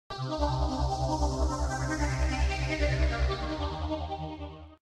On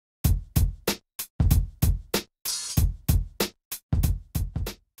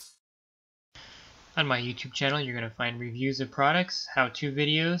my YouTube channel, you're going to find reviews of products, how-to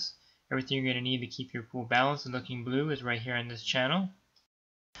videos. Everything you're going to need to keep your pool balanced and looking blue is right here on this channel.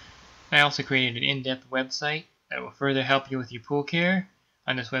 I also created an in-depth website that will further help you with your pool care.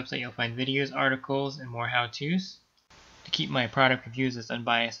 On this website, you'll find videos, articles, and more how-tos. To keep my product reviews as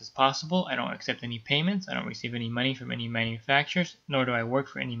unbiased as possible, I don't accept any payments, I don't receive any money from any manufacturers, nor do I work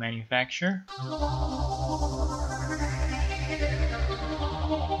for any manufacturer.